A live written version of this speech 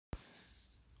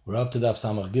We're up to Daf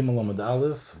Samach Gimel Amud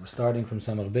Aleph. We're starting from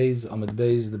Samach Beis, Amud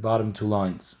Beis, the bottom two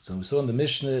lines. So we saw in the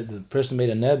Mishnah, the person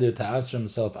made a neder to answer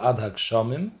himself ad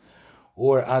hakshamim,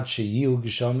 or ad sheyu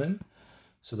gshamim.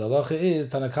 So the halacha is,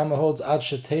 Tanakama holds ad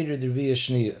sheteder derviya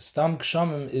shniya. Stam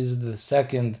gshamim is the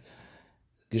second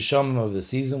gshamim of the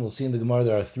season. We'll see in the Gemara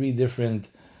there are three different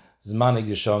zmani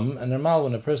gshamim. And normal,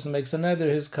 when a person makes a neder,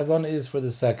 his kavanah is for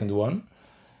the second one.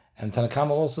 And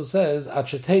Tanakama also says, that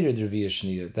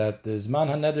the Zman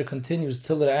HaNeder continues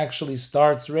till it actually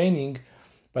starts raining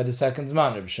by the second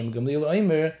Zman. Reb Shimon Gamliel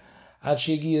Omer,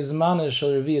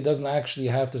 it doesn't actually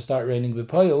have to start raining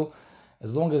b'poil,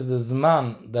 as long as the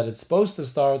Zman that it's supposed to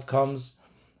start comes,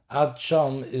 Ad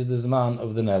Sham is the Zman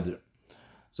of the Neder.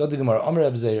 So the Gemara, Omer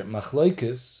Abzeir,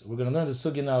 Machloikis, we're going to learn the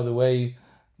Sugya now the way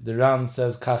the Ran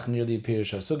says, Kach nearly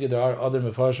appears. Sugya, there are other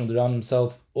Mefarshim, the Ran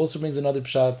himself also brings another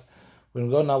Pshat. We're going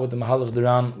to go now with the Mahalach the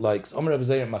Ran likes. Omer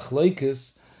Abzeir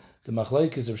Machloikis, the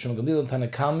Machloikis of Shimon Gamliel and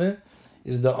Tanakame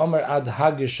is the Omer ad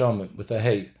Hageshamim with a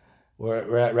hey, or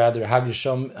rather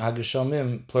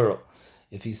Hageshamim plural.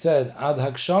 If he said ad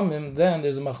Hageshamim, then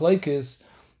there's a Machloikis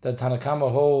that Tanakama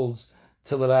holds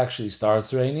till it actually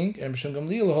starts raining, and Shimon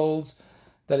Gamliel holds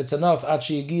that it's enough ad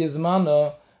Sheyegi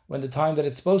Zmana when the time that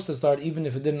it's supposed to start, even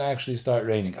if it didn't actually start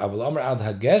raining. Aval Omer ad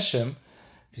Hageshem.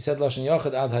 If you said Lashon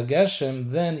Yochid ad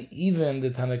Hageshem, then even the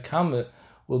Tanakama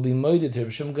will be moeded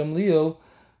to Shimon Gamliel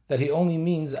that he only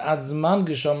means ad Zman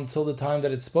Geshem till the time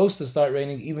that it's supposed to start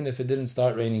raining, even if it didn't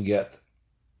start raining yet.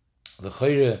 The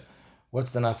Chayre,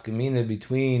 what's the nafkamina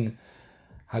between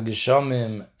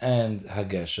Hageshamim and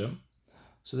Hageshem?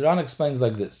 So the Ran explains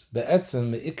like this: Be'etzem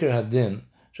me'ikr hadin,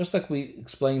 just like we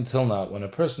explained till now, when a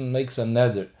person makes a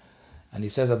neder and he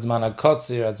says ad Zman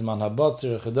HaKotzir, ad Zman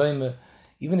HaBotzir, Chedoime.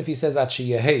 Even if he says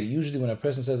Achiyehei, usually when a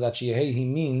person says Achiyehei, he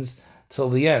means till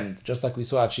the end. Just like we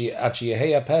saw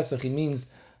Achiyehei Pesach, he means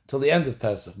till the end of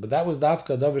Pesach. But that was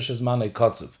Dafka Davish Zmanei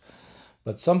Kotzev.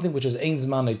 But something which is Ein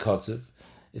Zmanei Kotzev,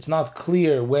 it's not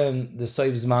clear when the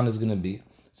Seiv Zman is going to be.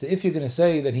 So if you're going to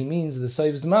say that he means the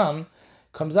Seiv Zman,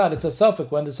 comes out, it's a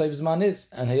suffix when the Seiv Zman is.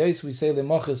 And Hayos we say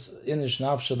Lemochis Inish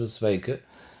Nafsha L'Sveike.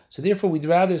 So therefore we'd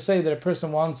rather say that a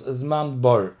person wants a Zman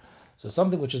Bar. So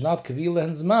something which is not Kavila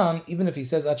and Zman, even if he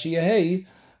says Achiyahei,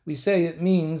 we say it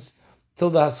means till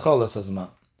the Hascholas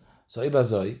Hazman. So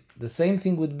Ibazoi, the same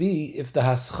thing would be if the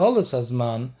Hascholas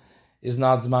Hazman is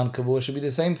not Zman Kavua, it should be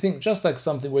the same thing, just like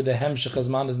something where the Hemshech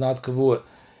Hazman is not Kavua.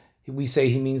 We say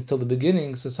he means till the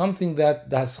beginning, so something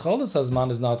that the Hascholas Hazman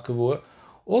is not Kavua,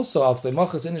 also Al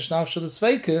Tzleimachas Inish Nafshel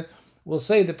Sveike, will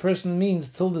say the person means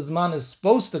till the Zman is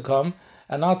supposed to come,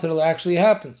 and not till it actually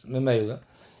happens. Memela.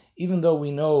 Even though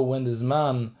we know when the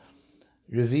Zman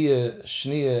Reviya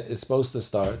Shniya is supposed to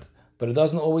start, but it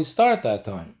doesn't always start that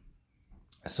time.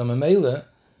 So Memela,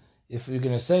 if you're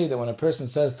going to say that when a person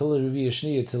says till the Reviya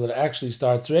Shniya, till it actually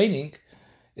starts raining,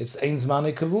 it's Ein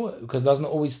Zmanei Kavua, because it doesn't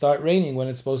always start raining when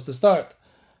it's supposed to start.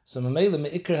 So Memela,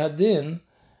 Me'ikr Hadin,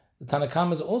 the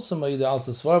Tanakam is also made als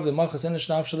the Svar of the Machas Inish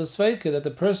Nafshel L'Sveike, that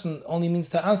the person only means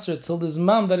to answer till the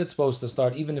Zman that it's supposed to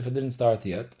start, even if it didn't start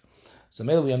yet. So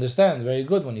maybe we understand very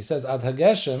good when he says ad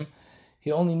hageshem,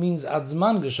 he only means ad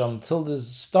zman geshem till the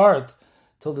start,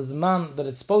 till the zman that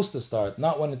it's supposed to start,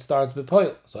 not when it starts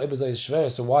b'poil. So Ibazai is shver.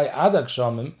 So why ad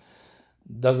hageshamim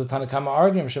does the Tanakama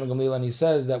argue Shimon Gamliel, and he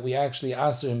says that we actually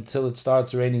answer him till it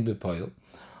starts raining b'poil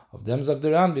of them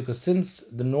Zakdaran, because since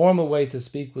the normal way to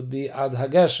speak would be ad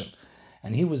hageshem,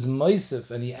 and he was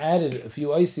moisif and he added a few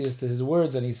oisias to his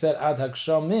words and he said ad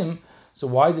hageshamim. So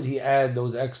why did he add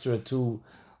those extra two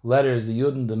letters, the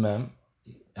Yud and the Mem,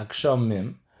 Aksham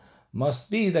Mim, must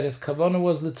be that his kavanah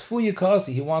was Litfuya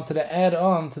Kasi. He wanted to add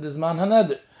on to the Zman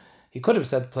HaNeder. He could have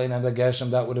said plain Ad Hageshem,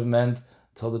 that would have meant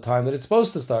till the time that it's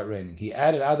supposed to start raining. He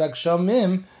added Ad Aksham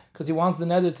Mim because he wants the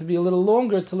Neder to be a little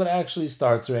longer till it actually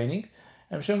starts raining.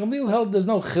 And Shimon Gamliel held there's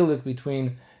no chiluk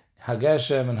between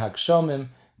Hageshem and Hakshamim.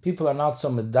 People are not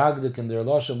so medagdik in their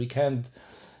Lashon. We can't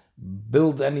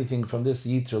build anything from this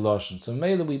Yitr Lashon. So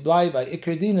maybe we blind by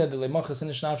Ikr Dina, the Lemachas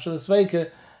Inish Nafshel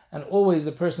L'Sveike, and always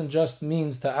the person just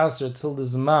means to answer till the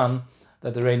Zman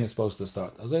that the rain is supposed to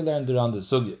start. As I learned around the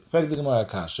Sugya. Fact the Gemara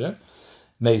Kasha,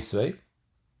 Meisvei,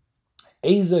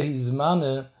 Eiza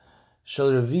Hizmane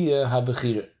Shel Reviya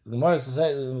HaBechira. The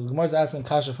Gemara is asking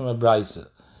Kasha from a Braisa.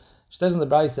 She says in the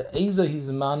Braisa, Eiza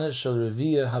Hizmane Shel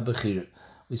Reviya HaBechira.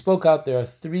 We spoke out there are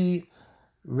three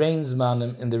rain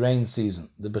zmanim in the rain season.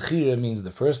 The Bechira means the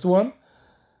first one,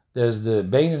 there's the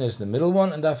Beininus, the middle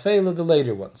one, and the Afela, the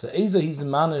later one. So Eza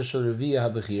Hizmana Shel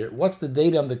Reviya HaBechir. What's the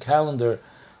date on the calendar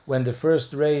when the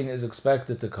first rain is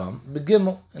expected to come?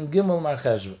 Begimel, and Gimel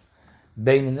Marcheshva.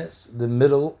 Beininus, the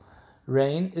middle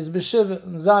rain, is Beshiva,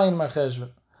 and Zayin Marcheshva.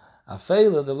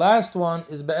 Afela, the last one,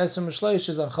 is Be'eser Mishleish,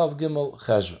 is on Chav Gimel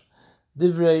Cheshvan.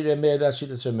 Divrei Remeir, that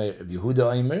Shitas Remeir. Rabbi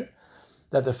Yehuda Omer,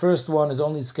 that the first one is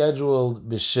only scheduled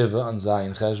B'Shiva on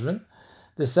Zayin Cheshvan.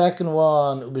 The second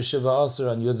one, B'Shiva Aser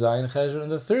on Yud Zayin Cheshvan.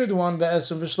 And the third one,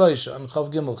 Be'eser Mishleish, on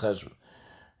Chav Gimel Cheshvan.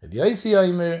 Rabbi Yosi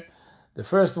Omer, the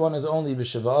first one is only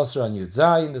B'Shiva Aser on Yud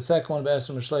Zayin. The second one,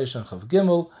 Be'eser Mishleish on Chav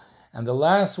Gimel. And the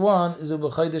last one is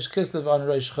U'B'Chodesh Kislev on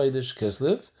Rosh Chodesh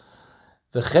Kislev.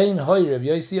 V'chein hoy Rabbi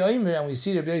Yosi Omer, and we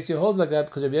see Rabbi Yosi holds like that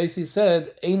because Rabbi Yosi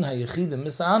said, Ein hayechidim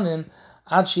misanin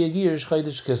ad she'yagir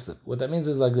Chodesh Kislev. What that means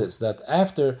is like this, that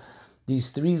after these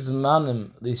three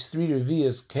zmanim, these three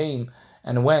reviyas came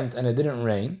and went and it didn't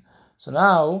rain, so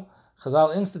now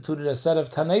Chazal instituted a set of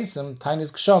Tanesim,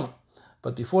 Tainis Ksham.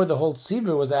 But before the whole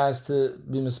Tzibur was asked to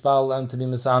be mispal and to be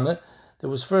misana, there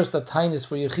was first a Tainis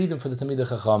for Yechidim for the Talmidei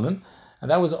Chachamim,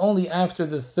 and that was only after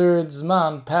the third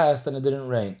Zman passed and it didn't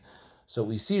rain. So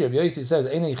we see Rabbi Yossi says,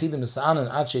 Ein Yechidim misanan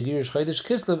ad she'girish Chodesh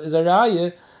Kislev is a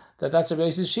raya that's Rabbi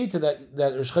Yossi's shita,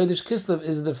 that Rosh Chodesh Kislev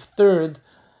is the third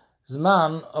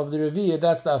Zman of the Reviyah,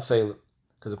 that's the Afela.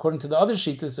 Because according to the other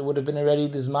shitas, it would have been already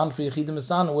the Zman for Yechidim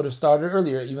misanan would have started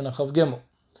earlier, even a Chav Gimel.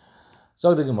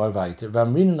 Zog the Gemara weiter,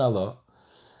 V'amrinu Allah,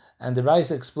 and the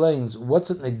Raisa explains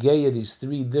what's it negeya these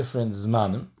three different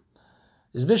Zmanim.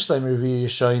 Is Bishleim Reviyah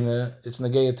Yeshoina, it's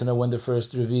negeya to know when the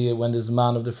first Reviyah, when the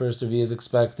Zman of the first Reviyah is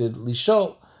expected,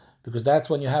 Lishol, because that's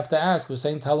when you have to ask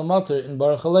V'sein Talamater in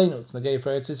Baruch Aleinu. It's negeya for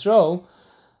Eretz Yisrael,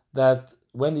 that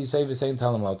when do you say V'sein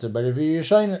Talamater by Reviyah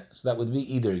Yeshoina? So that would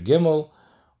be either Gimel,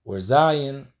 or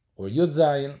Zayin, or Yud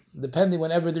Zayin, depending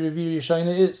whenever the Reviyah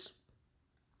Yeshoina is.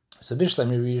 So Bishleim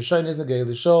Reviyah Yeshoina is negeya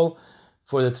Lishol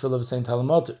for the Tefillah of V'sein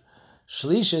Talamater.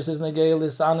 Shlishis is negei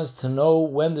lisanas, to know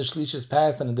when the Shlishis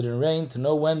passed and it didn't rain, to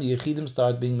know when the Yechidim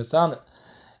start being Masana.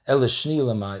 El Shni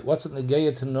Lamai. What's it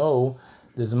negei to know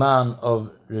the Zman of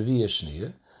Reviyah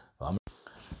Shniya?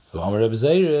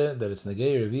 That it's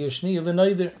negei Reviyah Shniya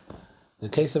l'noider. The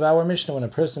case of our Mishnah, when a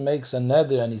person makes a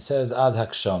neder and he says Ad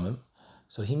Hakshamim,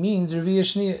 so he means Reviyah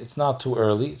Shniya. It's not too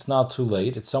early, it's not too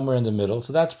late, it's somewhere in the middle.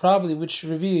 So that's probably which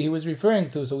Reviyah he was referring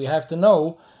to. So we have to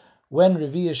know when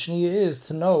Reviyah Shniya is,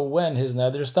 to know when his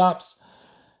neder stops.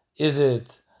 Is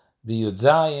it B'Yud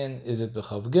Zayin? Is it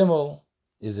B'Chav Gimel?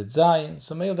 Is it Zayin?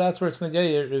 So maybe that's where it's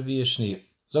Negeya Reviyah Shniya.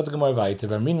 Zot Gemara Vayter,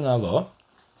 V'amrinu Allah,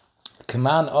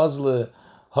 Kaman Ozle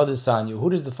Hodesanyu. Who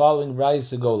does the following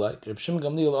Raisa go like? Reb Shimon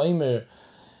Gamliel Omer,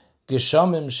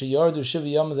 Geshamim Sheyardu Shiva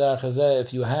Yom Zeh.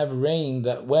 If you have rain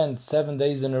that went 7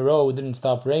 days in a row, it didn't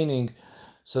stop raining,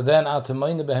 so then, if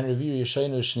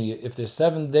there's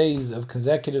 7 days of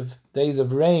consecutive days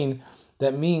of rain,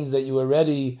 that means that you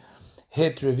already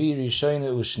hit Reviyah Yeshoina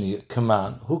Ushniya. Come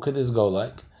on, who could this go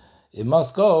like? It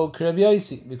must go to Rabbi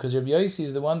Yosi, because Rabbi Yosi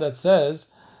is the one that says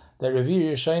that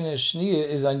Reviyah Yeshoina Shniya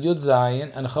is on Yud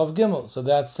Zayin and Chav Gimel. So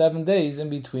that's 7 days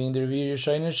in between the Reviyah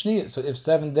Yeshoina Shniya. So if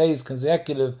 7 days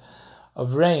consecutive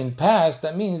of rain passed,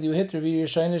 that means you hit Reviyah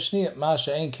Yeshoina Shniya.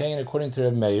 Masha Ein Kain, according to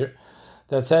Reb Meir,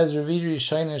 that says Reviyah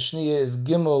Yeshoina Shniya is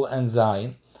Gimel and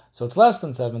Zayin, so it's less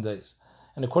than 7 days.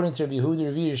 And according to Rabbi Yehuda,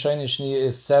 Reviyah Yeshoina Shniya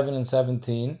is 7 and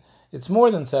 17. It's more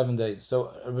than 7 days.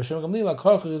 So Rabbi Shimon Gamliel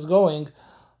HaKoch is going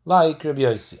like Rabbi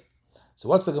Yosi. So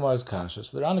what's the Gemara's kasha?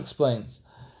 So the Ran explains,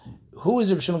 who is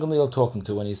Rabbi Shimon Gamliel talking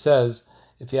to when he says,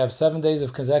 if you have 7 days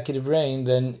of consecutive rain,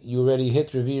 then you already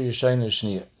hit Reviyah Yeshoina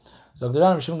Shniya? So the Ran,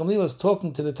 Rabbi Shimon Gamliel is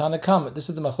talking to the Tanakama. This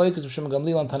is the Machlekes of Rabbi Shimon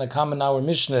Gamliel and Tanakama in our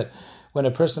Mishnah. When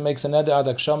a person makes a neder ad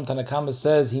haksham, Tanakama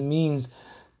says he means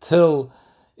till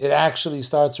it actually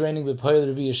starts raining b'poil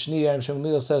Reviyah Shniya, and Shimon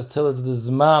Gamliel says till it's the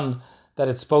zman that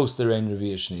it's supposed to rain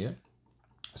Reviyah Shniya.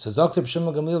 So Zokter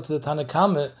Shimon Gamliel to the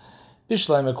Tanakama,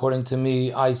 Bishleim, according to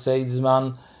me, I say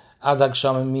zman ad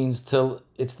haksham means till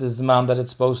it's the zman that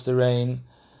it's supposed to rain.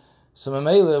 So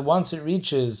Mamela, once it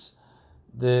reaches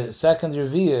the second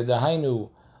Reviyah, the Hainu,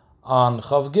 on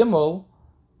Chav Gimel,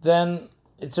 then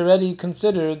it's already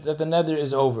considered that the neder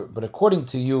is over. But according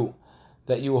to you,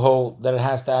 that you hold that it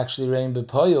has to actually rain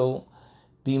b'poil,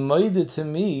 be moided to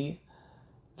me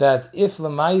that if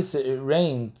l'maisa it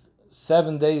rained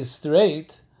 7 days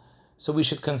straight, so we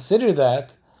should consider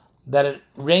that it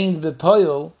rained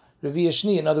b'poil Reviyah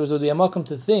Shniya. In other words, it would be a makom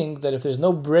to think that if there's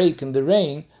no break in the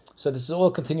rain, so this is all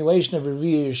a continuation of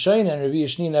Reviyah Yeshoina, and Reviyah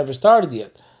Shniya never started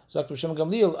yet. So Dr. Shimon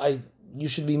Gamliel, you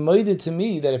should be moided to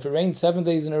me that if it rained 7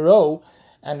 days in a row,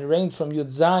 and it rained from Yud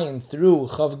Zayin through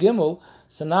Chav Gimel,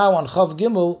 so now on Chav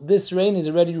Gimel, this rain is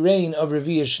already rain of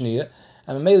Reviyah Shniya,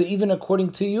 and maybe even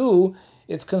according to you,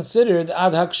 it's considered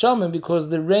Ad Hakshamim because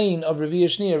the rain of Reviyah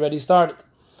Shniya already started.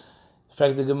 In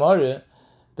fact, the Gemara,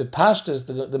 the Pashtas,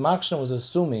 the Makshna was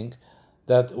assuming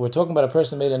that we're talking about a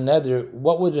person made a neder,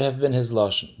 what would have been his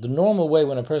lashon? The normal way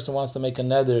when a person wants to make a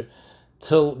neder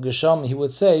till Geshem, he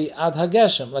would say ad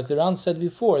hageshem, like the Ran said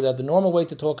before, that the normal way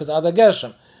to talk is ad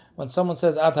hageshem. When someone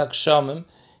says ad hagshamim,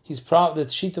 the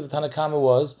sheet of the Tanakama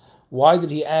was, why did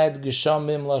he add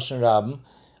Geshamim lashon rabim?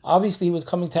 Obviously, he was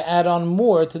coming to add on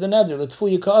more to the neder,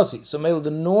 l'tfuya ka'asi. So maybe the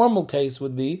normal case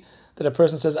would be that a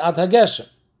person says ad hageshem.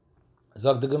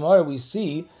 Zog the Gemara, we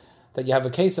see that you have a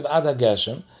case of ad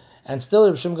hageshem, and still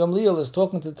Reb Shimon Gamliel is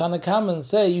talking to the Tanakama and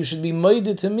say, you should be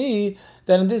moided to me,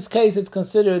 then in this case it's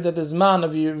considered that the Zman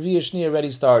of your V'yashni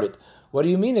already started. What do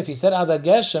you mean? If he said ad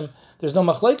hageshem, there's no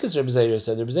machlekes, Reb Zeir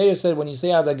said. Reb Zeir said when you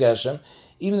say ad hageshem,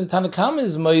 even the Tanakama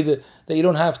is moided that you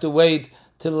don't have to wait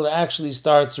till it actually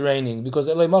starts raining, because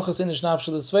and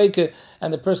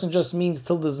the person just means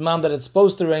till the Zman that it's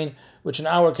supposed to rain, which in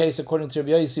our case, according to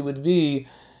Rabbi Yossi, would be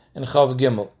in Chav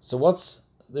Gimel. So what's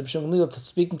Reb Shimon Gamliel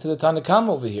speaking to the Tanakama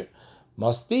over here?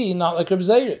 Must be not like Reb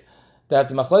Zeir, that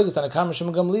the machlekes Tanakama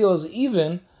Shimon Gamliel is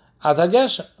even ad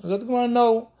hageshem. Zot Gemara,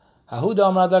 no. Hahuda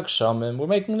amar ad hagshamim. We're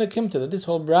making an akimta that this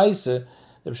whole brayse,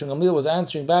 Reb Shimon Gamliel was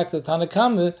answering back to the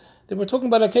Tanakama, that we're talking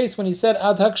about a case when he said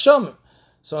ad hagshamim.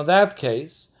 So in that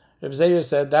case, Reb Zeir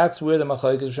said that's where the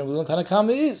machlekes Reb Shimon Gamliel and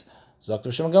Tanakama is. Zok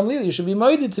Reb Shimon Gamliel, you should be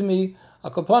moided to me,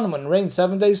 akopanim, when it rains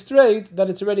 7 days straight, that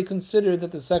it's already considered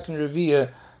that the second Revi'ah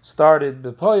started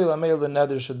b'poil, and the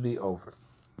neder should be over.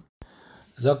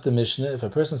 Zok the Mishnah, if a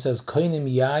person says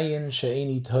koinim yayin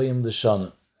she'eni toyim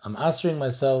l'shana, I'm answering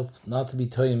myself not to be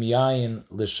toyim yayin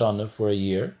l'shana for a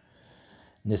year.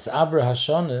 Nisabra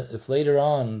hashana, if later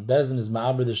on Bezdin is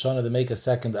ma'abra the shana to make a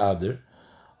second adr,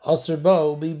 Aser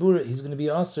bo b'ibura, he's going to be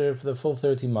aser for the full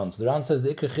 30 months. The Ran says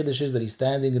the ikar chiddush is that he's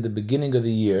standing at the beginning of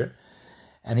the year,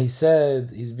 and he said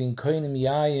he's being koinim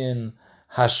yayin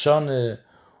hashana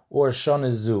or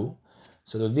shana zu.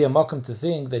 So there would be a makam to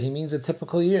think that he means a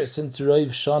typical year, since Roiv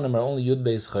Shanim are only Yud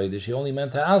Beis Chodesh. He only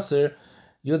meant to aser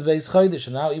Yud Beis Chodesh,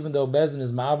 and now even though Bezdin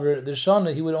is ma'aber the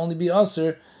shana, he would only be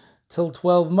aser till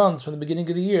 12 months from the beginning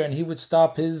of the year, and he would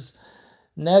stop his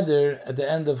neder at the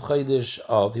end of Chodesh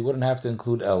of. He wouldn't have to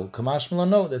include El. Kamash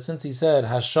Milano, that since he said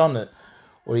Hashana,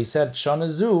 or he said Shana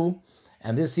Zu,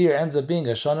 and this year ends up being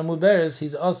a Shana Muberes,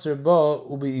 he's aser ba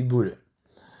ubi ibure.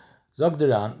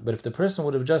 Zogderan, but if the person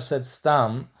would have just said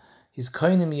Stam, he's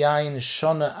koinim yayin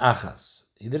shana achas.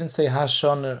 He didn't say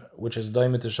hashana, which is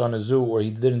doimet to shana zu, or he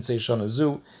didn't say shana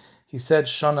zu. He said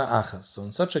shana achas. So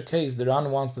in such a case, the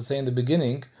Ran wants to say in the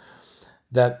beginning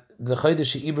that the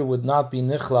chodesh ibur would not be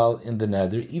nichlal in the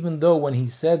neder, even though when he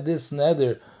said this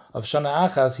neder of shana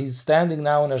achas, he's standing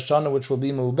now in a shana which will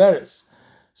be muberes.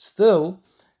 Still,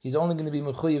 he's only going to be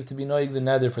mechuyev to be noig the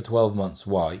neder for 12 months.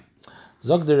 Why?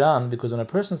 Zog the Ran, because when a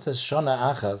person says shana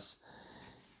achas,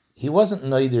 he wasn't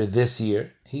neder this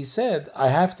year. He said, I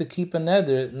have to keep a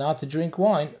neder not to drink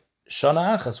wine,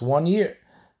 shana achas, 1 year.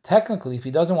 Technically, if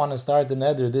he doesn't want to start the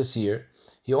neder this year,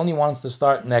 he only wants to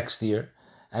start next year,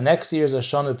 and next year is a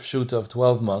shana pshuta of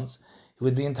 12 months, he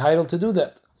would be entitled to do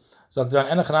that. So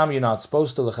you're not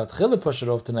supposed to lechatchila push it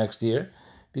off to next year,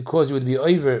 because you would be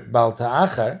over bal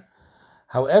ta'achar.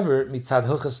 However, mitzad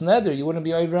hilchas neder, you wouldn't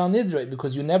be over on nidrei,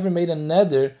 because you never made a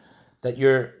neder that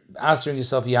you're answering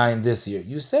yourself yayin this year.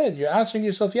 You said you're answering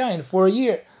yourself yayin for a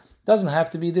year. Doesn't have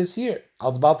to be this year.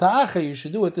 Als bal ta'achar, you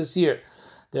should do it this year.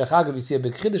 Derech Agav, you see a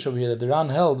big chiddush over here that the Ran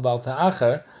held bal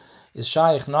ta'achar is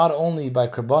shaykh not only by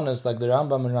karbonis like the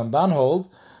Rambam and Ramban hold,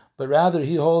 but rather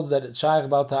he holds that it's shaykh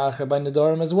bal ta'achar by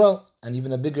nedarim as well. And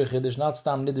even a bigger chiddush, not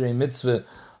stam nidrei mitzvah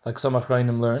like some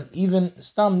achronim learn, even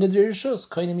stam nidrei rishus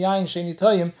koinim yayin sheni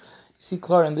toyim. You see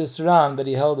clear in this Ran that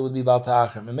he held it would be bal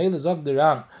ta'achar. Memele zog the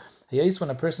Ran. When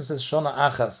a person says shana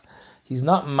achas, he's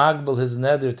not magbal his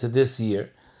neder to this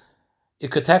year.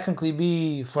 It could technically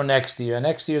be for next year, and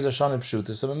next year is a shana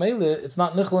pshuta. So Mamela, it's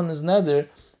not nichel in his neder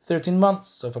 13 months.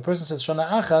 So if a person says shana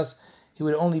achas, he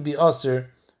would only be aser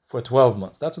for 12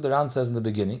 months. That's what the Ran says in the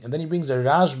beginning. And then he brings a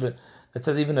Rashba that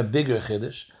says even a bigger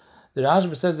chiddush. The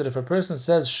Rashba says that if a person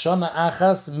says shana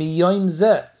achas miyoim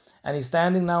zeh, and he's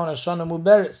standing now in a shana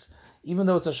muberes, even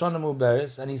though it's a shana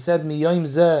muberes, and he said miyoim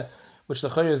zeh, which the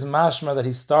Chayr is mashma that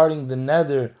he's starting the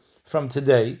neder from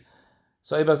today.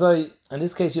 So in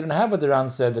this case, you don't have what the Ran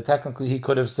said, that technically he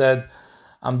could have said,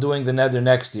 I'm doing the neder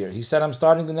next year. He said, I'm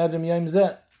starting the neder miyayim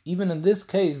zeh. Even in this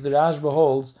case, the Rashba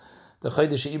holds the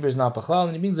Chodesh Ibur is not Pachlal,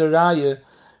 and he brings a raya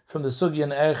from the Sugya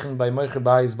and Erchen by Moicher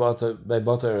Bayis by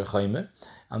Bata Erchaime.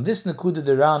 And this Nekuda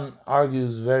the Ran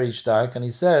argues very stark, and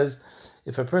he says,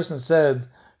 if a person said,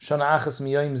 Shana Achas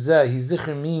miyayim zeh, his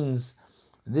zikr means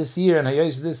this year, and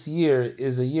Hayos this year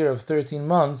is a year of 13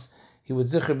 months, he would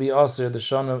zikr be aser the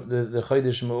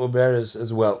Chodesh Me'uberes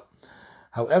as well.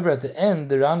 However, at the end,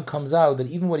 the Ran comes out that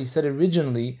even what he said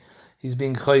originally, he's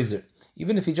being chayzer.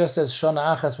 Even if he just says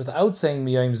shana achas without saying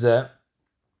miyayim zeh,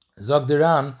 zog the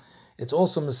Ran, it's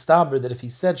also mistaber that if he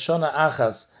said shana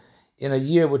achas in a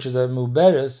year which is a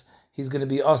muberes, he's going to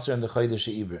be aser in the chodesh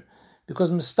she'ibur. Because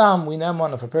mistam, we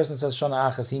know if a person says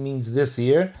shana achas, he means this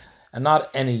year, and not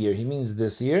any year. He means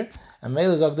this year. And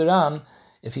Meila zog the Ran,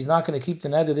 if he's not going to keep the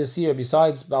neder this year,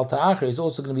 besides Bal Ta'achar, he's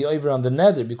also going to be over on the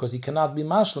neder, because he cannot be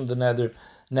mashlim the neder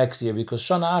next year, because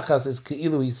Shana Achas is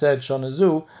Ke'ilu, he said Shana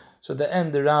Zu, so at the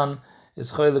end the Ran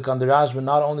is Choylik on the Rashba,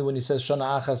 not only when he says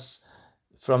Shana Achas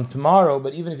from tomorrow,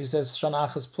 but even if he says Shana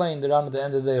Achas plain, the Ran at the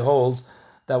end of the day holds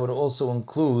that would also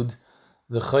include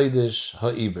the Chodesh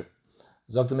Ha'ibur.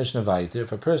 Zog the Mishnah Vayter,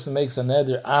 if a person makes a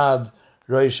neder ad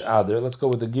Rosh Adar, let's go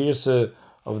with the Girsa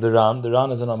of the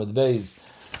Ran is an Amid Beis.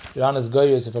 The Ran is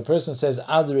Goyes, if a person says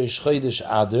Adar Ish Chodesh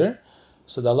Adar,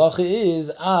 so the halacha is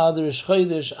Adar Ish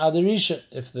Chodesh Adar Rishon.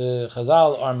 If the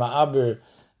Chazal are Ma'aber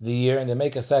the year and they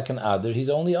make a second Adar, he's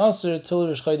only Aser till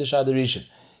Ish Chodesh Adar Rishon.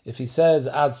 If he says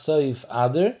Ad Soif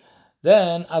Adar,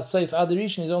 then Ad Soif Adar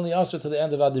Rishon is only Aser to the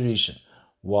end of Adar Rishon.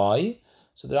 Why?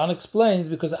 So the Ran explains,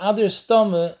 because Adar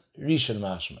Stama Rishon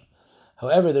Mashma.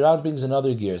 However, the Ran brings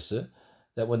another Girsa,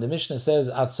 that when the Mishnah says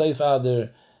Ad Soif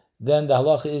Adar, then the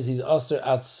halacha is he's aser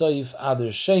at soif adar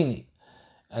sheni.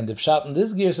 And the pshat in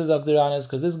this girsa of the Ran is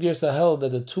because this girsa held that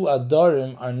the two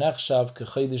adarim are nechshav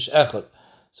kechodesh echad.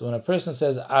 So when a person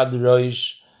says ad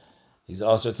roish, he's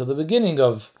aser till the beginning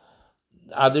of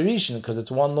adar rishon, because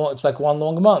it's like one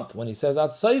long month. When he says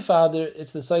ad soif adar,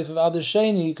 it's the soif of adar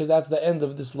sheni, because that's the end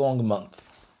of this long month.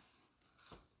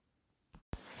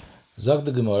 Zog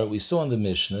the Gemara, we saw in the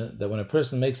Mishnah that when a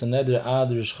person makes a neder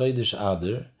adar ish chodesh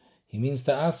adar, he means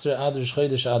to aser adar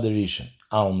chodesh adar rishon.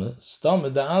 Alma stam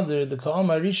the adar the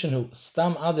ka'amar rishon who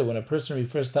stam adar. When a person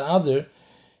refers to adar,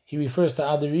 he refers to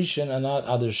adar rishon and not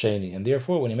adar sheni. And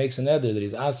therefore, when he makes a neder that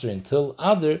he's aser until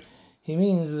adar, he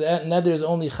means that neder is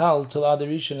only chal till adar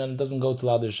rishon and doesn't go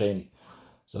till adar sheni.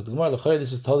 So the Gemara l'chayr,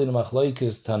 this is totally the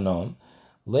machlokes tanom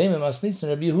leimim asnisin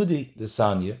Rabbi Yehudi the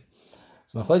Sanya.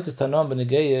 So machlokes tanom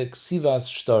b'negeya ksivas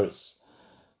shtaris.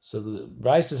 So the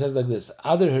Brisa says like this: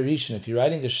 Adar Harishan, if you're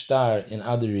writing a star in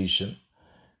Adar Rishon,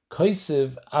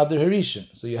 Koisiv Adar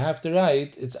Harishan. So you have to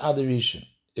write it's Adar Rishon.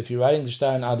 If you're writing the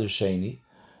star in Adar Sheni,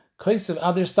 Koisiv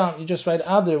Adar Stam, you just write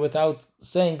Adar without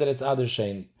saying that it's Adar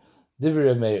Sheni.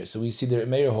 Divrei Meir. So we see the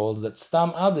Meir holds that Stam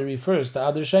Adar refers to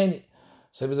Adar Sheni.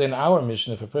 So it was in our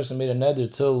mission, if a person made a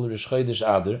neder till Rish Chodesh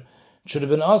Adar, it should have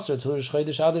been also till Rish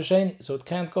Chodesh Adar Sheni. So it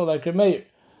can't go like Meir.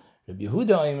 Rabbi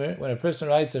Yehuda Omer, when a person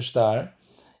writes a star,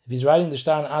 if he's writing the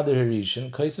star in Adar Harishan,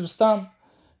 Kaisav Stam,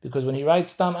 because when he writes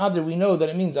Stam Adar, we know that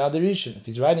it means Adar Rishon. If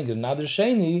he's writing it in Adar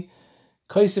Sheni,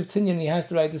 Kaisav Tinyan, he has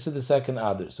to write this is the second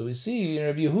Adar. So we see in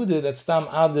Rabbi Yehuda that Stam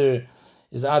Adar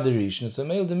is Adar Rishon. So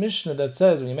mail the Mishnah that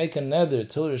says when you make a neder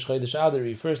till Rish Chodesh Adar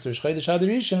refers to Rish Chodesh Adar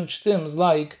Rishon, which stems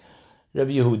like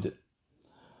Rabbi Yehuda.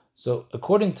 So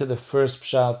according to the first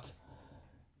pshat,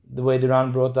 the way the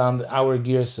Ran brought down our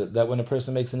girsa, that when a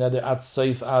person makes another at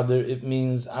soif adar, it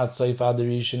means at soif adar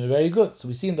rishon. Very good. So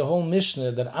we see in the whole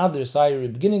Mishnah that adar, say the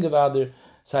beginning of adar,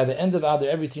 say the end of adar,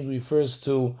 everything refers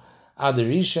to adar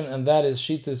rishon, and that is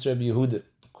Shitas Rabbi Yehuda.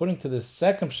 According to the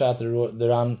second pshat, the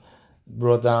Ran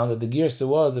brought down that the girsa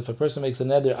was if a person makes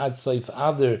another at soif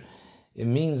adar, it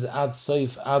means at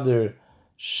soif adar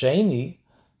sheni.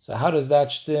 So how does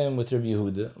that stem with Rabbi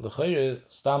Yehuda? L'chayre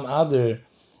stam adar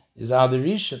is Adar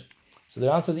Rishon. So the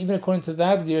Ran says even according to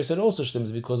that Gersa it also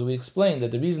stems, because we explained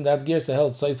that the reason that Gersa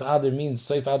held Soif Adar means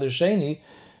Soif Adar Sheni,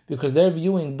 because they're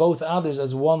viewing both Adars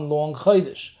as one long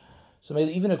Chodesh. So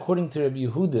maybe even according to Rabbi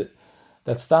Yehuda,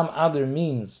 that Stam Adar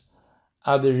means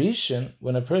Adar Rishon,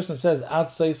 when a person says Ad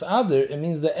Soif Adar, it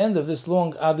means the end of this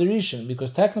long Adar Rishon,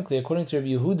 because technically according to Rabbi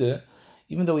Yehuda,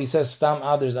 even though he says Stam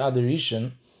Adar is Adar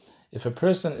Rishon, if a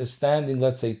person is standing,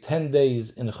 let's say 10 days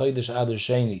in Chodesh Adar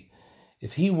Sheni,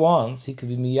 if he wants, he could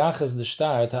be miyachas the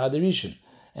star to Adar Rishon.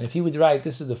 And if he would write,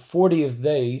 this is the 40th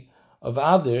day of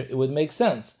Adar, it would make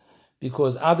sense.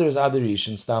 Because Adar is Adar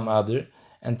Rishon, Stam Adar,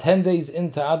 and 10 days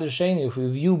into Adar Sheni, if we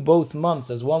view both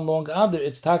months as one long Adar,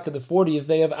 it's taka the 40th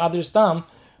day of Adar Stam,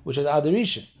 which is Adar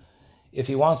Rishon. If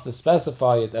he wants to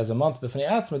specify it as a month b'fnei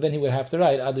atzma, then he would have to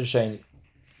write Adar Sheni.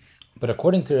 But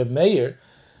according to Reb Meir,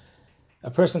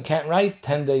 a person can't write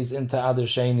 10 days into Adar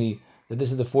Sheni that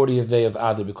this is the 40th day of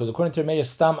Adar, because according to Meir,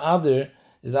 Stam Adar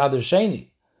is Adar Sheni.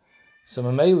 So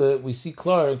Mamela, we see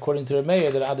clear, according to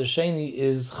Meir, that Adar Sheni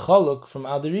is Chaluk from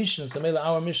Adar Rishon. So Mamela,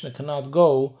 our Mishnah cannot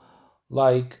go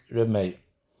like Reb Meir.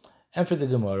 And for the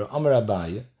Gemara, Amar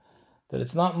Abaye, that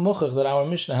it's not muchach that our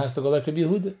Mishnah has to go like Rabbi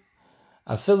Yehuda.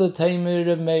 Afila Taimer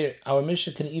Reb Meir. Our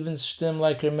Mishnah can even stem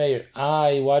like Reb Meir.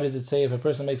 Why does it say if a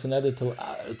person makes an neder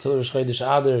till Rosh Chodesh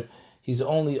Adar, he's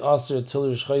only aser till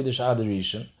Rosh Chodesh Adar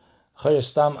Rishon? Chayr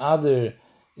Stam Adar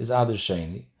is Adar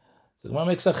Sheni. So the Gemara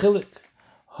makes a chilik.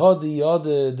 Had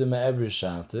yode de me'eber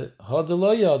shate, had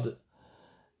lo yode.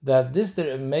 That this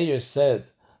the Meir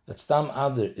said that Stam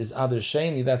Adar is Adar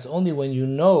Sheni, that's only when you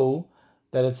know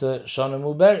that it's a Shana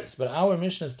Muberes. But our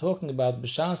Mishnah is talking about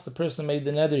B'shas, the person made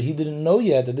the neder, he didn't know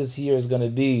yet that this year is going to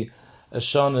be a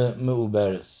Shana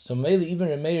Muberes. So maybe even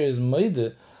Meir is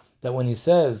moide that when he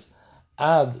says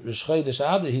Ad Rosh Chodesh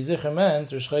Adar, he zicher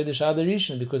meant Rosh Chodesh Adar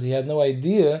Rishon, because he had no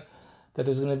idea that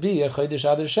there's going to be a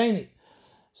Chodesh Adar Sheni.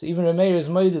 So even Meir is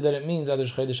moide that it means Adar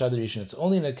Chodesh Adar Rishon. It's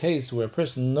only in a case where a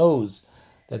person knows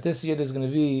that this year there's going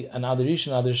to be an Adar Rishon,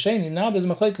 Adar Sheni. Now there's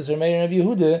Machlekes Meir and Rabbi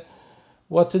Yehuda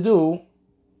what to do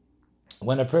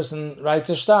when a person writes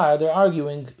a shtar. They're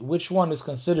arguing which one is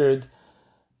considered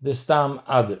the Stam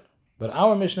Adar. But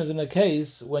our Mishnah is in a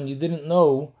case when you didn't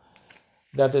know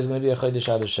that there's going to be a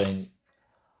Chodesh Adar Sheni.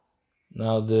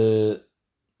 Now the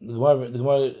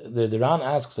Ran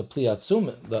asks a pli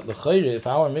atzuma that the chayre, if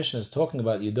our Mishnah is talking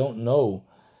about you don't know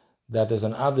that there's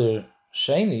an Adar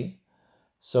Sheni,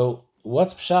 so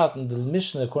what's pshat in the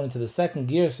Mishnah according to the second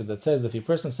girsa that says that if a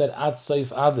person said Ad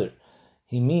Soif Adar,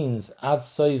 he means Ad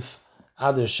Soif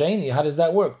Adar Sheni? How does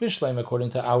that work? Bishleim, according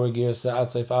to our girsa, Ad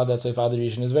Soif Adar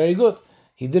Rishon is very good.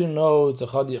 He didn't know it's a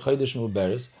Chodesh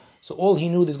Muberes, so all he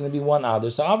knew there's going to be one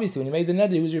Adar. So obviously when he made the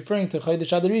neder, he was referring to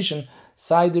Chodesh Adar Rishon,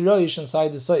 side the Roish and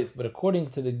side the Soif. But according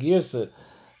to the girsa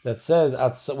that says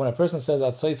when a person says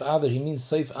Ad Soif Adar, he means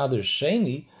Soif Adar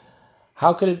Sheni.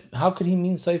 How could he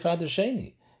mean Soif Adar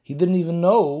Sheni? He didn't even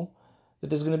know that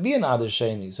there's going to be an Adar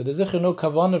Sheni. So there's no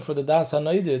kavanah for the Das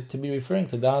HaNoider to be referring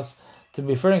to Adar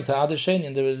Sheni,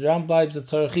 and the Ram Bleibs at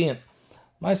Tzarechiyim.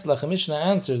 Ma'aslach Mishnah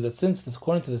answers that since it's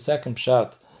according to the second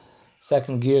pshat,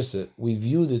 second girsa, we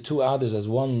view the two Adars as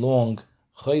one long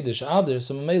Chodesh Adar,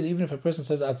 so even if a person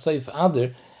says Ad Soif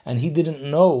Adar, and he didn't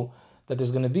know that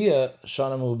there's going to be a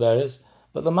Shana Muberes,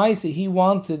 but Lamaisi, he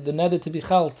wanted the neder to be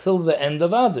chal till the end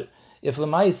of Adar. If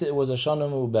Lamaisi it was a Shana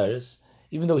Muberes,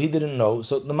 even though he didn't know,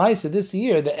 so Lamaisi this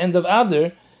year, the end of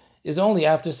Adar is only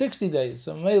after 60 days.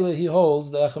 So Mele, he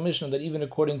holds the Mishnah that even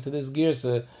according to this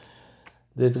girsa,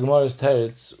 the Gemara's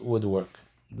teretz would work.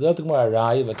 The Gemara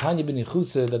Rai, Vatanya ben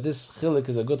Yichuse, that this chilik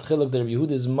is a good chilik. That Rabbi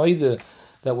Yehuda is moide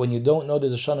that when you don't know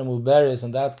there's a Shana Muberes,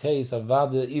 in that case,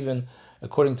 Avada, even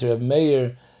according to Rabbi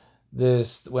Meir,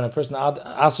 this when a person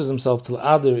answers himself till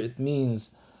Adar, it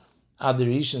means Adar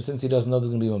Rishon, since he doesn't know there's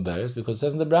going to be Muberes, because it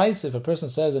says in the Brayse, if a person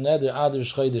says an Adar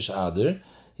Chodesh Adar,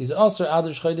 he's also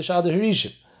Adar Chodesh Adar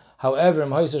Rishon. However,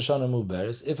 if it's a Shana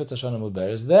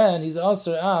Muberes, then he's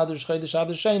also Adar Chodesh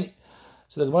Adar Sheni.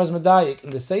 So the Gemara's medayik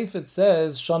in the Seif it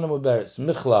says Shana Muberes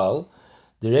Michlal,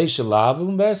 the Reisha Lab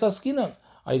Muberes Askinan.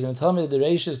 Are you going to tell me that the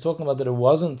Reisha is talking about that it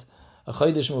wasn't a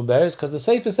Chodesh Muberes? Because the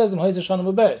Seif says Shana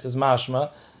Muberes. It's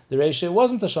mashma the Reisha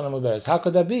wasn't a Shana Muberes. How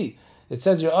could that be? It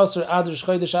says you're also Adar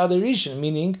Chodesh Adar Rishon,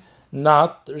 meaning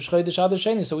not Chodesh Adar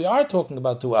Sheni. So we are talking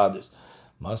about two Adars.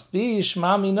 Must be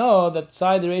Shmami know that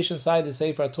side the Reisha and side the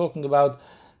Seif are talking about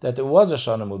that there was a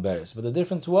Shana Muberes. But the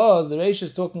difference was the Reisha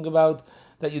is talking about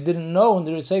that you didn't know, and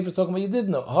the Sefer is talking about you did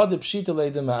know. The Sefer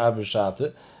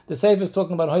is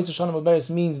talking about Hoysa Shana Muberes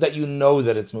means that you know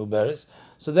that it's Muberes.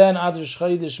 So then Adar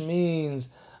Chodesh means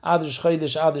Adar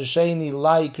Chodesh Adar Sheni,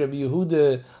 like Rabbi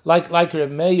Yehuda, like Rabbi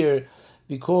Meir,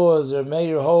 because Rabbi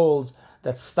Meir holds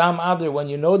that Stam Adar, when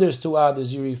you know there's two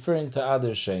Adars, you're referring to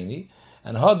Adar Sheni.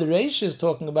 And the Reish is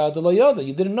talking about the Loyoda,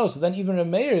 you didn't know. So then even Rabbi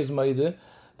Meir is Maida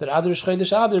that Adar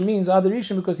Chodesh Adar means Adar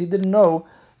Rishon because he didn't know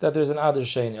that there's an Adar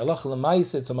Sheni. Allah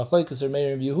L'maisa, it's a Machlekes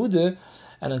Meir and Yehuda,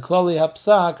 and in Klali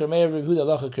Hapsak, Meir and Yehuda,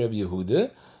 Allah Rabbi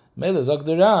Yehuda, Meila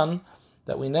Zogdaran,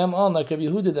 that we name on like Rabbi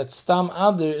Yehuda, that Stam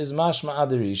Adar is Mashma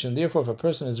Adar Rishon. Therefore, if a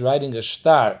person is writing a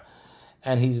shtar,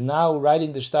 and he's now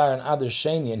writing the shtar in Adar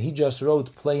Sheni, and he just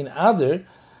wrote plain Adar,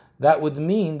 that would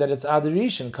mean that it's Adar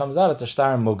Rishon, comes out, it's a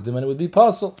shtar Mugdim, and it would be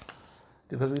possible,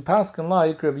 because we pass can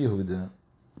like Rabbi Yehuda.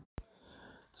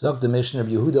 Zog the Mishnah of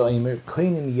Yehuda Omer,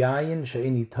 Koinim Yayin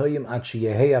she'eni toyim ad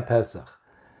sheyeheya Pesach.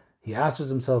 He answers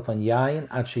himself on Yayin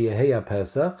ad sheyeheya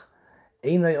Pesach,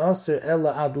 Einay Aser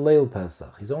ella ad leil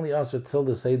Pesach. He's only Aser till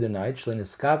the Seder night, shlein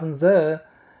iskaven zeh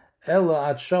ella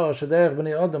ad shah shederech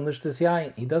b'nei Adam lishtes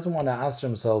Yayin. He doesn't want to answer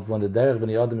himself when the derech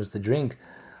b'nei Adam is to drink.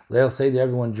 Leil Seder,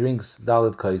 everyone drinks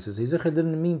dalit kaises. He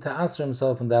didn't mean to answer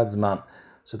himself in that zman.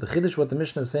 So the Chiddush, what the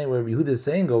Mishnah is saying, where Yehuda is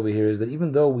saying over here, is that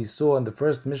even though we saw in the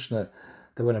first Mishnah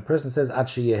that when a person says Ad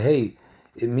Sheyehei,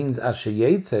 it means Ad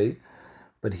Sheyetze,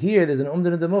 But here there's an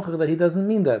umdin demuchach that he doesn't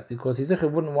mean that, because he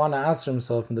wouldn't want to answer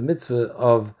himself in the mitzvah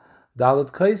of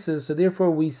dalit kaises. So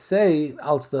therefore we say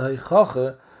als the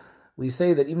haychacha, we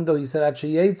say that even though he said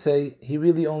Achiyetze, he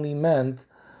really only meant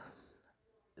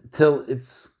till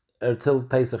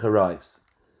Pesach arrives.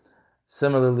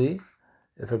 Similarly,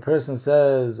 if a person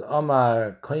says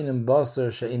Amar Koinim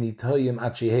Basar She'ini Toyim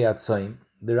Achiyei Atzoim,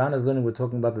 the Ran is learning we're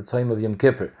talking about the time of Yom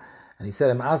Kippur, and he said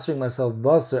I'm answering myself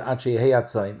Basar Achiyei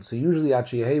Atzoim. So usually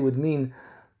Achiyei would mean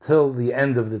till the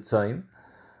end of the time,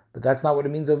 but that's not what it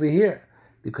means over here,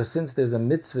 because since there's a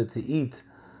mitzvah to eat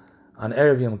on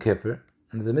Erev Yom Kippur,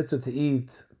 and there's a mitzvah to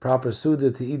eat proper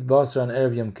Suda, to eat Basar on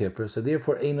Erev Yom Kippur, so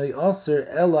therefore Einoi Aser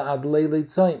Ela Ad Leilei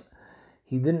Tzayim.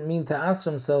 He didn't mean to ask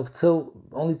himself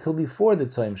only till before the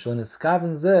time. And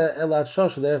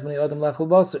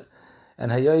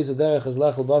Hayoy Zaderech is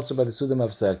Lechel Basar by the Suda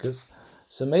Mafsekes.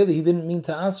 So mainly he didn't mean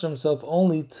to answer himself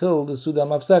only till the Suda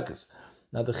Mafsekes.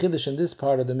 Now the Chiddush in this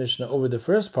part of the Mishnah over the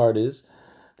first part is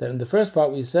that in the first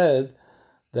part we said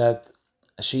that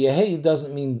Sheyehei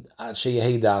doesn't mean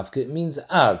Sheyehei Davke, it means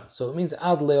Ad. So it means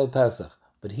Ad Leil Pesach.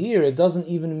 But here it doesn't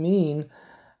even mean,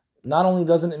 not only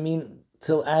doesn't it mean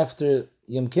till after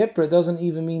Yom Kippur, it doesn't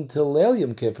even mean till Leil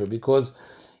Yom Kippur, because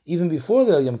even before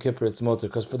Leil Yom Kippur it's Motor,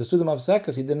 because for the Suda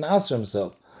Mafsekes he didn't answer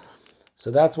himself.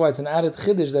 So that's why it's an added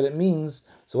Chiddush that it means,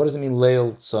 so what does it mean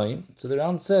Leil Tzayim? So the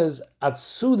Ran says, At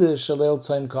Suda Shaleil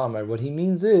Tzayim Kamer. What he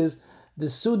means is the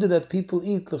Suda that people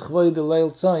eat, L'chvoi de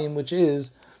Leil Tzayim, which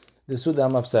is the Suda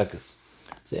Mafsekes.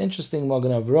 It's an interesting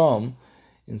Magen Avram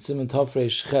in Siman Tafrei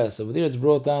Shches. Over there it's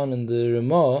brought down in the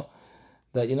Ramah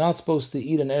that you're not supposed to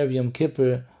eat an Erev Yom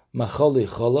Kippur macholi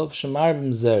cholav shemar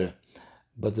b'mzer.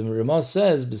 But the Ramah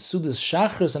says b'sudas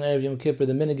shachris on Erev Yom Kippur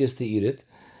the minig is to eat it,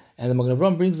 and the Magen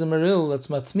Avram brings a meril that's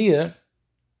matmiyah.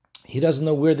 He doesn't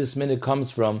know where this minig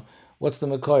comes from. What's the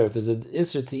makar? If there's an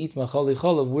isser to eat macholi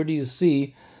cholav, where do you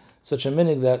see such a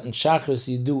minig that in shachris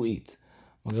you do eat?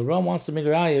 Magen Avram wants to make a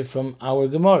raya from our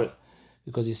Gemara,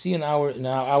 because you see in our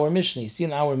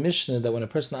Mishnah, that when a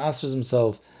person asks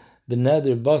himself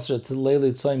b'neder basar till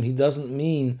leilei tzayim, he doesn't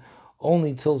mean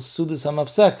only till Sudas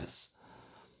HaMafsekes,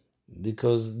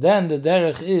 because then the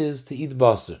derech is to eat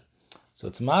basar. So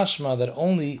it's mashma that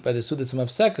only by the Sudas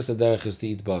HaMafsekes the derech is to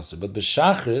eat basar, but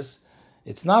b'shachris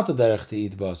it's not the derech to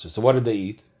eat basar. So what did they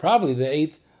eat? Probably they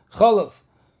ate cholav.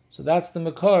 So that's the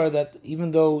makar, that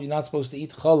even though you're not supposed to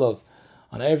eat cholav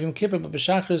on Erev Yom Kippur, but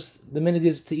b'shachris the minhag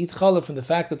is to eat cholav, from the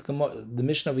fact that the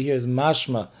Mishnah over here is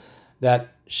mashma that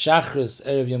shachris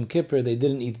Erev Yom Kippur they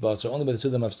didn't eat basar, only by the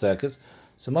Suda Mafsekes.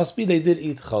 So must be they did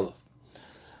eat chalav.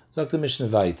 Dr. Mishnah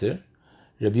weiter.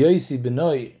 Rabbi Yosi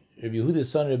Benoi, Rabbi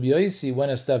Yehuda's son Rabbi Yosi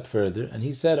went a step further, and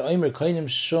he said, Oimer koinim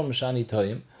shum shani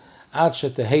toyim ad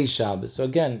shetehei Shabbos. So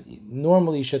again,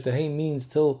 normally shetehei means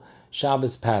till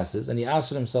Shabbos passes, and he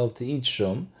asked himself to eat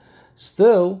shum.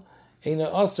 Still, eina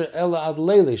aser ela ad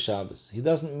leilei Shabbos. He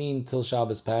doesn't mean till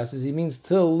Shabbos passes, he means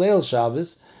till Leil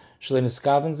Shabbos. Shlei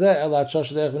niskaven zeh ela ad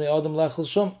shosh derech b'nei adam lechel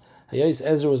shum. Hayos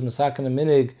Ezra was masakin a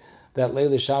minig that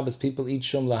Leil Shabbos people eat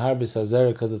shum lahar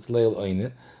b'sazer because it's Leil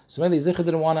Oine. So maybe Zichar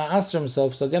didn't want to answer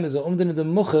himself. So again, there's an umdin in the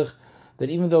muchach that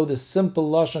even though the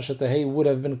simple lashon shetahei would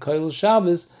have been Koil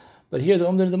Shabbos, but here the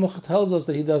umdin in the muchach tells us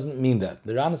that he doesn't mean that.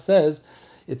 The Rana says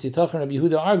it's Yitachar and Rabbi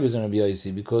Yehuda argues on Rabbi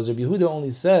Yosi, because Rabbi Yehuda only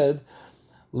said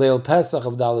Leil Pesach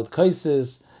of Dalit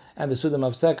Kaisis and the Suda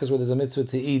Mafsekes where there's a mitzvah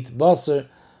to eat basar,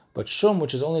 but shum,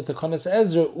 which is only Takanas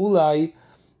Ezra, ulai.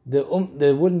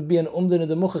 There wouldn't be an umdin in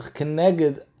the muchach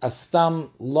keneged a stam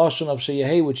lashon of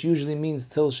sheyehei, which usually means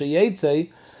till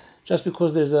sheyetze, just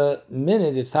because there's a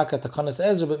minig, it's takat takanas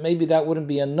Ezra, but maybe that wouldn't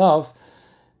be enough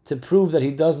to prove that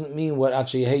he doesn't mean what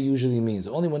sheyehei usually means.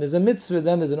 Only when there's a mitzvah,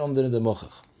 then there's an umdin in the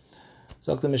muchach.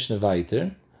 So the Mishnah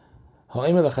weiter. We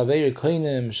had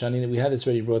this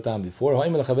already brought down before.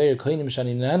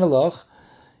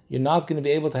 You're not going to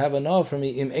be able to have enough from me.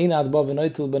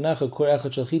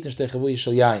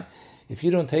 If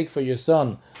you don't take for your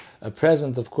son a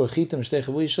present of kor chitim shtei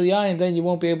chavui shel yain, then you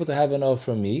won't be able to have enough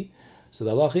from me. So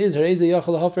the halach is, you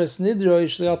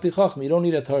don't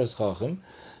need a Torah's chacham.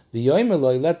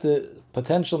 Let the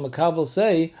potential makabel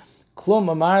say, klum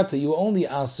amarta, you only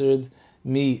answered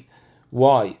me.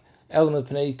 Why?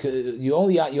 You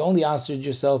only answered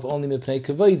yourself only mipnei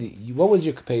kavodi. What was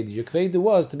your kavodi? Your kavodi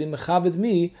was to be mechabed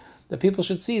me, that people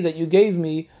should see that you gave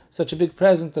me such a big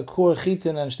present, the kor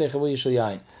chitin and shtei chavui shel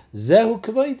yain. Zehu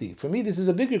kavodi. For me, this is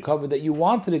a bigger kavod that you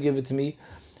wanted to give it to me,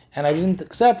 and I didn't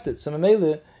accept it. So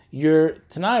mamele, your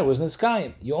tanai was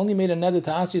niskayim. You only made a neder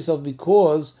to ask yourself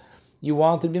because you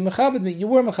wanted to be mechabed me. You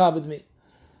were mechabed me.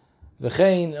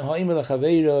 V'chein ha'imel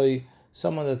lechaveiroi,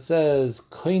 someone that says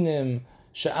koinim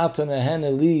she'aton ehen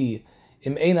eli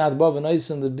You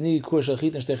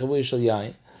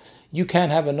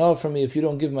can't have enough from me if you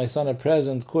don't give my son a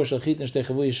present. It's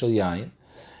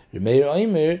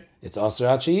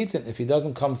Asr. If he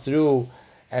doesn't come through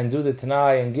and do the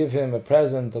Tanai and give him a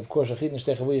present of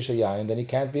then he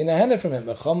can't be in a henna from him.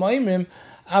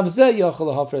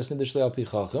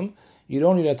 You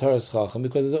don't need a Torah's Chacham,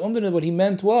 because what he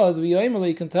meant was,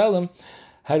 you can tell him,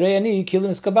 what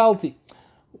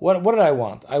did I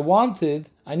want?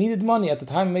 I needed money. At the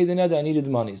time I made the neder, I needed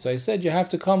money. So I said, you have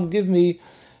to come give me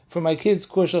for my kids.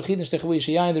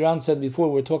 The Ran said before,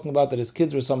 we were talking about that his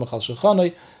kids were samach al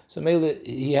shulchanoi, so maybe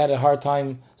he had a hard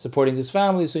time supporting his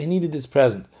family, so he needed this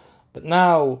present. But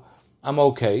now I'm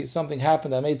okay. Something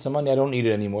happened, I made some money, I don't need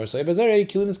it anymore. So he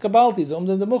didn't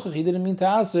mean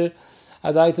to aser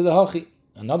adai to the hachi.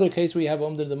 Another case where you have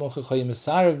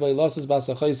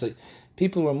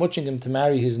people were muching him to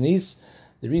marry his niece.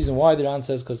 The reason why the Ran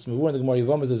says, because in the Gemara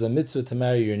Yevamos there's a mitzvah to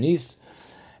marry your niece,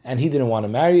 and he didn't want to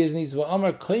marry his niece. He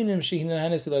answers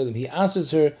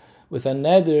her with a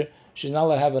neder, she's not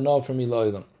allowed to have a no from me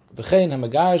lo'olam.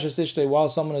 While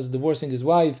someone is divorcing his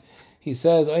wife, he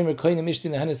says, he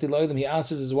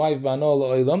answers his wife ba'ano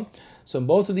lo'olam. So in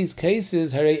both of these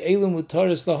cases, there is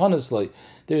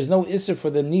no issur for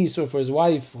the niece or for his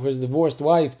wife, for his divorced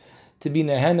wife, to be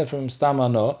nehenna from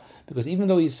stamano, because even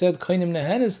though he said koinim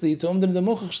nehennesli to umdem the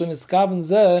muchach is kaven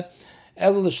zeh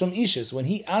el l'shum ishus, when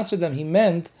he answered them, he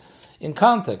meant in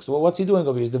context. Well, what's he doing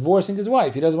over here? He's divorcing his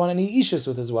wife. He doesn't want any ishus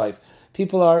with his wife.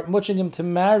 People are muching him to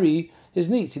marry his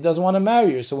niece. He doesn't want to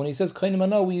marry her. So when he says koinim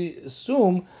ano, we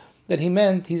assume that he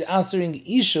meant he's answering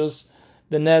ishus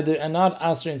beneder and not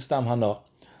answering stam hano.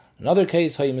 Another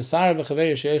case,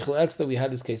 that we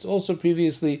had this case also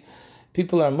previously.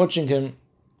 People are muching him.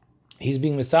 He's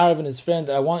being Mesarav and his friend,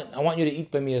 I want you to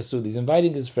eat by me asud. He's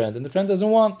inviting his friend, and the friend doesn't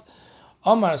want.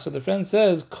 Omar, so the friend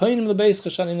says,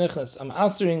 I'm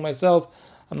answering myself,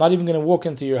 I'm not even going to walk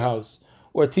into your house.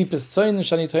 Or tipis tzayin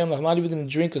shani toyim, I'm not even going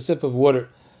to drink a sip of water.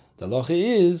 The halacha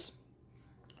is,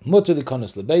 mutter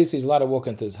likonos lebeis, he's allowed to walk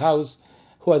into his house,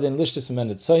 who had then lishtis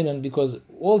amended tzayin, because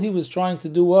all he was trying to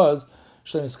do was,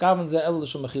 you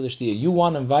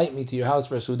want to invite me to your house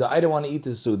for a suda, I don't want to eat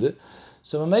this suda.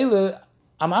 So Mamela,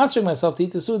 I'm answering myself to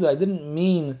eat the suda. I didn't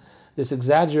mean this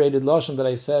exaggerated lashon that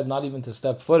I said, not even to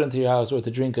step foot into your house or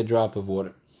to drink a drop of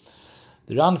water.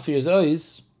 The Ran fears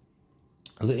ois,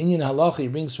 le'inyan halacha, he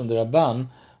brings from the Rabban,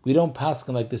 we don't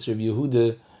paskin like this Rabbi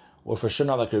Yehuda, or for sure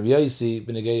not like Rabbi Yosi,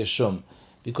 b'negei Shum,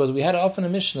 because we had often a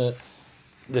Mishnah,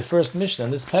 the first Mishnah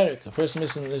in this parak. The first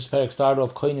Mishnah in this parak started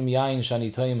off koinim yain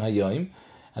shani toyim hayoim,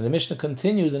 and the Mishnah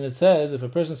continues and it says, if a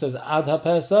person says ad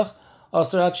ha-pesach,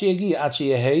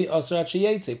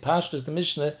 Pashtus, the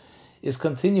Mishnah is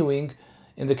continuing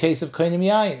in the case of Koinim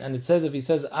Yain, and it says if he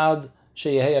says Ad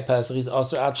Sheyehei Pesach, he's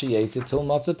Asr Ad Sheyetze till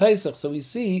Matzah Pesach. So we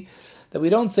see that we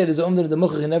don't say there's Umder the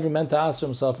Muchach, he never meant to answer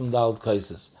himself from Daled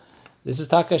Kaisis. This is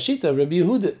Takashita, Rabbi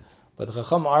Yehuda, but the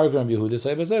Chacham argue Rabbi Yehuda.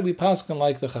 So we pass on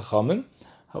like the Chachamim.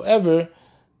 However,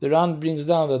 the Ran brings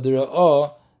down that the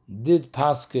Ra'ah did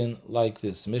paskin like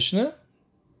this Mishnah,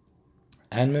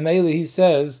 and Memele he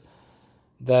says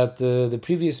that the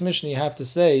previous Mishnah, you have to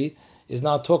say, is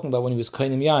not talking about when he was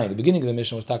Koinim Yain. The beginning of the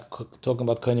Mishnah was talking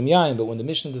about Koinim Yain, but when the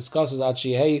Mishnah discusses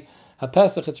Achiyei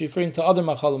HaPesach, it's referring to other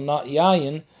Machalim, not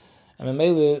Yain. And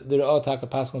Memele, the Ra'ah Taka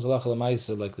Paschal Zalach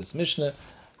L'maisa, like this Mishnah,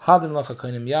 Hadrin Lach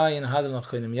Koinim Yain, Hadrin Lach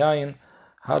Koinim Yain,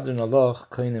 Hadrin Lach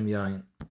Koinim Yain.